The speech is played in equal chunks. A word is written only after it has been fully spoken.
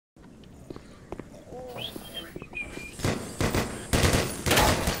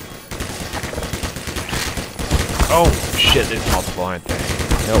Oh shit, there's multiple, aren't there?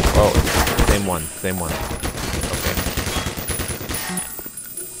 No, oh, same one, same one. Okay.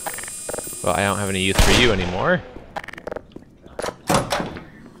 Well, I don't have any use for you anymore.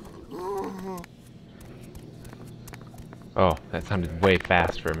 Oh, that sounded way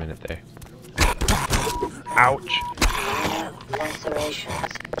fast for a minute there. Ouch!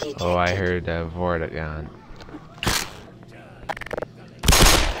 Oh, I heard Vortigon.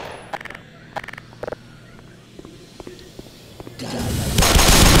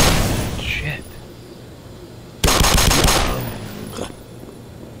 Shit.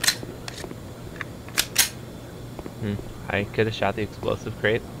 I could have shot the explosive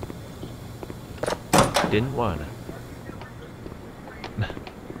crate. Didn't wanna.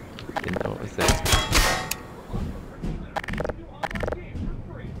 Didn't know what was there.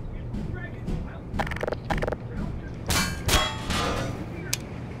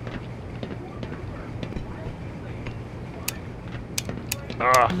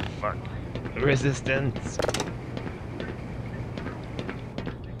 Oh, fuck. Resistance.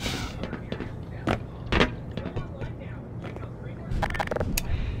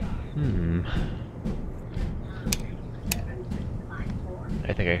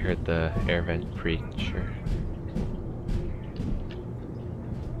 I think I heard the air vent preacher.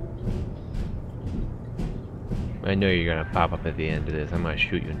 I know you're gonna pop up at the end of this. I'm gonna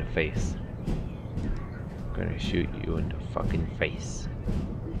shoot you in the face. I'm gonna shoot you in the fucking face.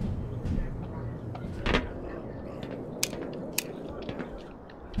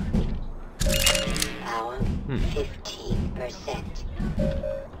 Power 15%.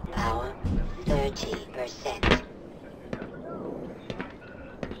 Power 30%.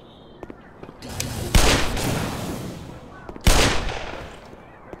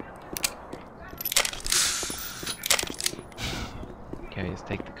 Can I just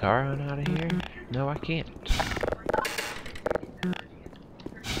take the car on out of here? No, I can't.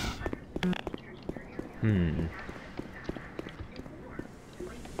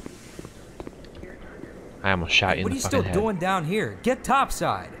 I almost shot you in the fucking head. What are you still doing down here? Get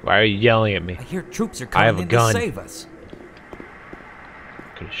topside. Why are you yelling at me? I hear troops are I have coming a in gun. to save us.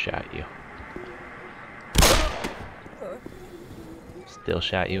 Could have shot you. Still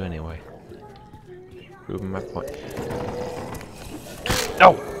shot you anyway. Proving my point.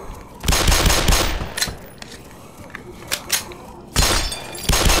 No!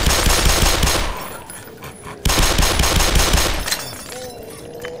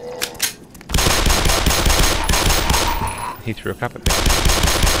 He threw a cup at me.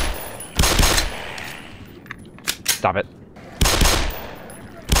 Stop it.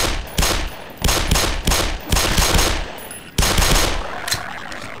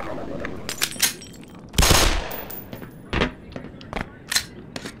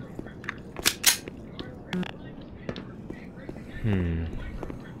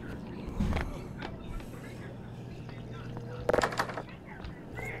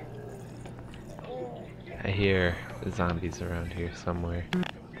 I hear zombies around here somewhere.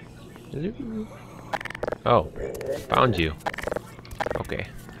 Oh, found you. Okay.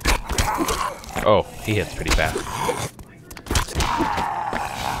 Oh, he hits pretty fast.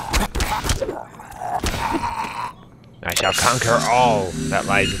 I shall conquer all that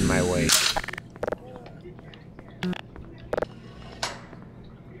lies in my way.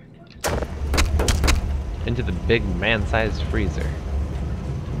 Into the big man-sized freezer.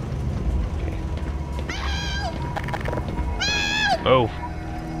 Okay. Oh!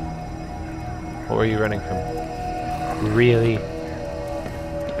 What were you running from? Really?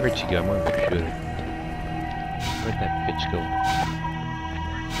 Where'd she go? I'm gonna go shoot her. Where'd that bitch go?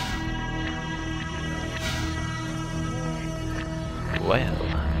 Well,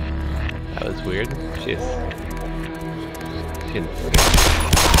 that was weird. She didn't.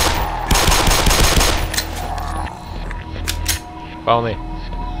 Follow me.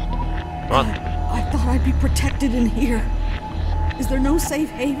 Come on. I thought I'd be protected in here. Is there no safe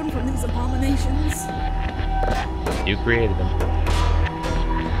haven from these abominations? You created them.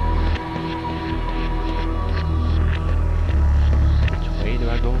 Which way do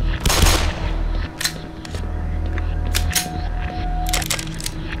I go?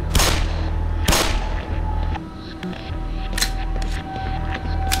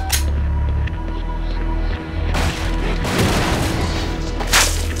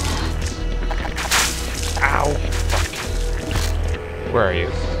 Ow! Fuck. Where are you?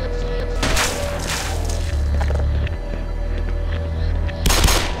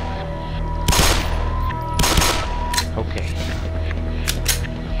 Okay.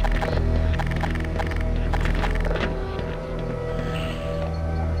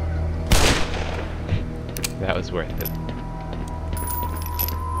 That was worth it.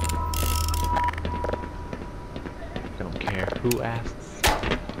 Don't care who asks.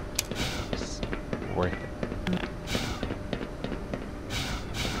 It's worth it.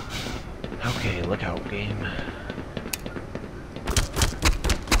 Okay, look out, game.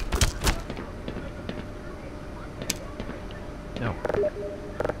 No.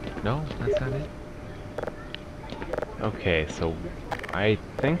 No, that's not it. Okay, so I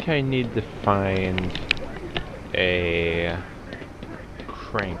think I need to find a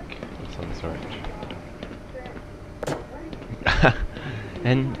crank of some sort.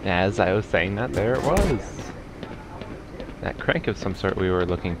 And as I was saying that, there it was. That crank of some sort we were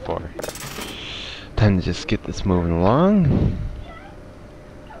looking for. Time to just get this moving along.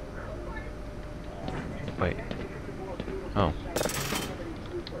 Wait. Oh.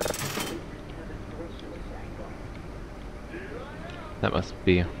 That must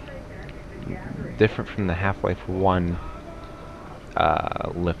be different from the Half-Life 1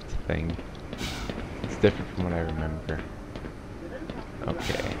 lift thing. It's different from what I remember.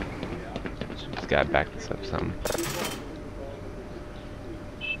 Okay. Just gotta back this up some.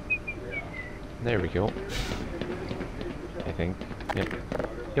 There we go. I think. Yep.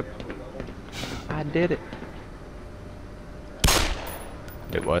 Yep. I did it.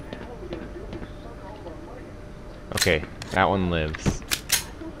 Wait, what? Okay, that one lives.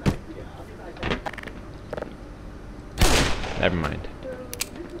 Never mind.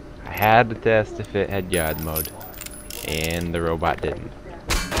 I had to test if it had God mode, and the robot didn't.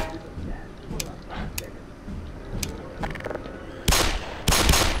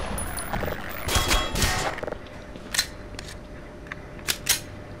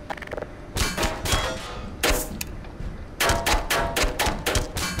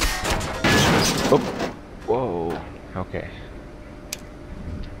 Oh, whoa. Okay.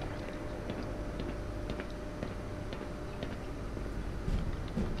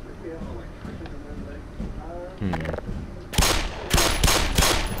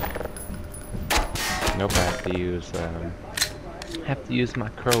 Nope, I have to use my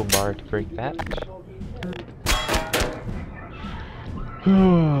crowbar to break that.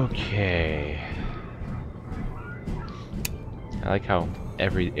 Okay. I like how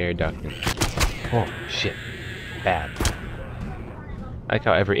every air duct. Oh shit! Bad. I like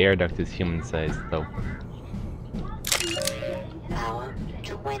how every air duct is human-sized, though. Power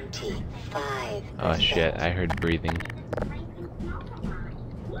 25. Oh shit! I heard breathing.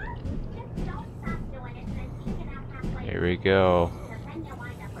 Here we go.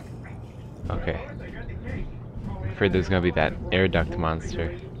 Okay. I'm afraid there's gonna be that air duct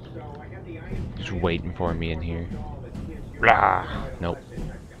monster just waiting for me in here. Blah. Nope.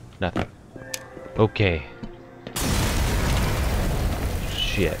 Nothing. Okay.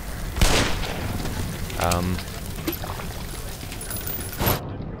 Shit.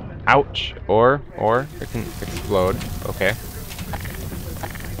 Ouch. Or it can explode. Okay.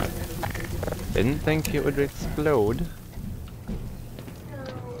 Didn't think it would explode.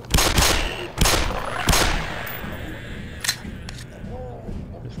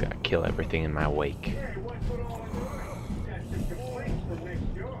 Just gotta kill everything in my wake.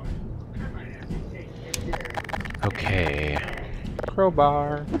 Okay.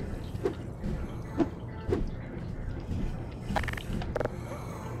 Crowbar.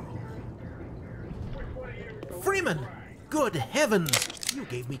 Freeman! Good heavens! You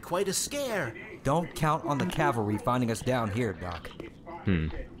gave me quite a scare. Don't count on the cavalry finding us down here, Doc.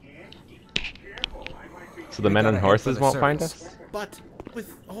 So the men on gotta head horses for the won't find surface. us? But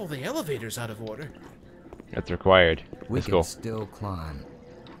with all the elevators out of order. That's required. We Let's can go. still climb.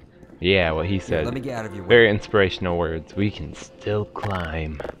 Yeah, what he Here, said. let me get out of your way. Very inspirational words. We can still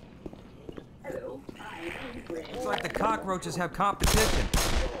climb. It's like the cockroaches have competition.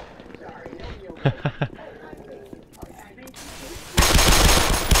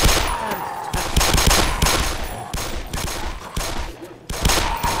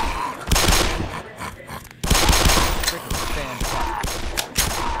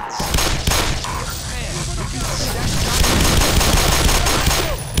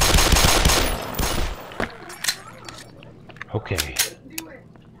 Okay.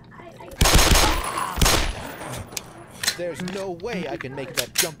 There's no way I can make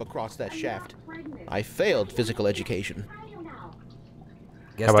that jump across that shaft. I failed physical education.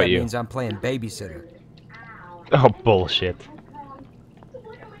 Guess How about that you? means I'm playing babysitter. Oh, bullshit.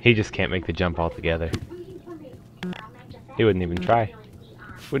 He just can't make the jump altogether. He wouldn't even try.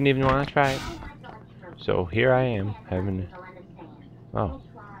 Wouldn't even want to try it. So here I am, having... Oh.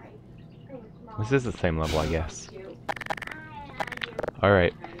 This is the same level, I guess.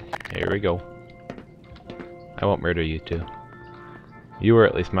 Alright. Here we go. I won't murder you two. You were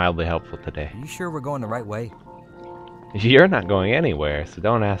at least mildly helpful today. Are you sure we're going the right way? You're not going anywhere, so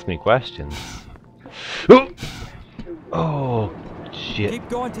don't ask me questions. Oh, shit. Keep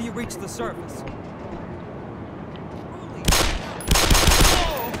going till you reach the surface.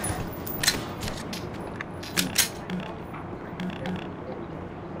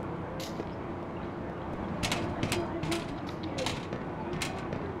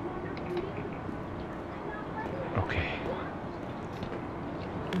 Okay.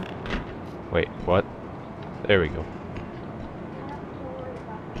 Wait, what? There we go.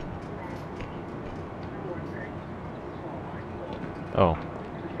 Oh.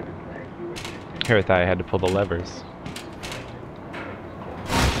 Here I thought I had to pull the levers.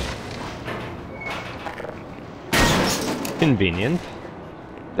 Convenient.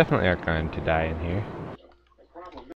 Definitely aren't going to die in here.